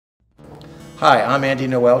Hi, I'm Andy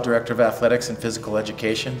Noel, Director of Athletics and Physical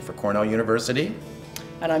Education for Cornell University.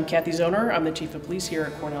 And I'm Kathy Zoner. I'm the Chief of Police here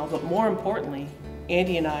at Cornell, but more importantly,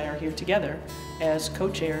 Andy and I are here together as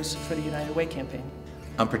co-chairs for the United Way campaign.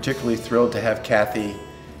 I'm particularly thrilled to have Kathy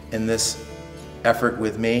in this effort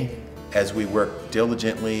with me as we work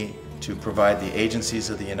diligently to provide the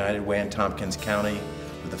agencies of the United Way in Tompkins County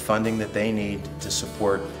with the funding that they need to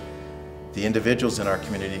support the individuals in our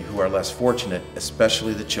community who are less fortunate,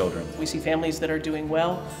 especially the children. We see families that are doing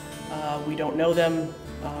well. We don't know them,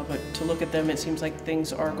 but to look at them, it seems like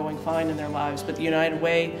things are going fine in their lives. But the United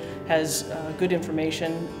Way has good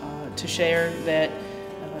information to share that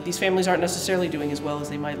these families aren't necessarily doing as well as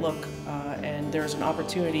they might look, and there's an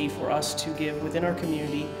opportunity for us to give within our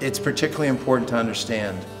community. It's particularly important to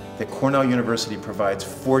understand that Cornell University provides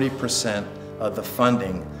 40% of the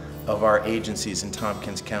funding of our agencies in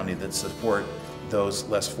Tompkins County that support those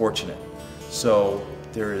less fortunate. So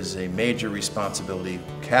there is a major responsibility,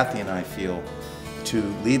 Kathy and I feel, to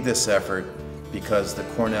lead this effort because the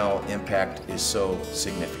Cornell impact is so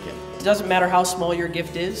significant. It doesn't matter how small your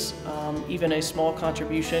gift is, even a small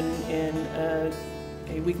contribution in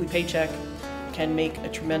a weekly paycheck can make a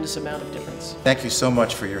tremendous amount of difference. Thank you so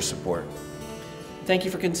much for your support. Thank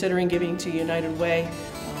you for considering giving to United Way.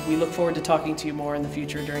 We look forward to talking to you more in the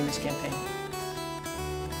future during this campaign.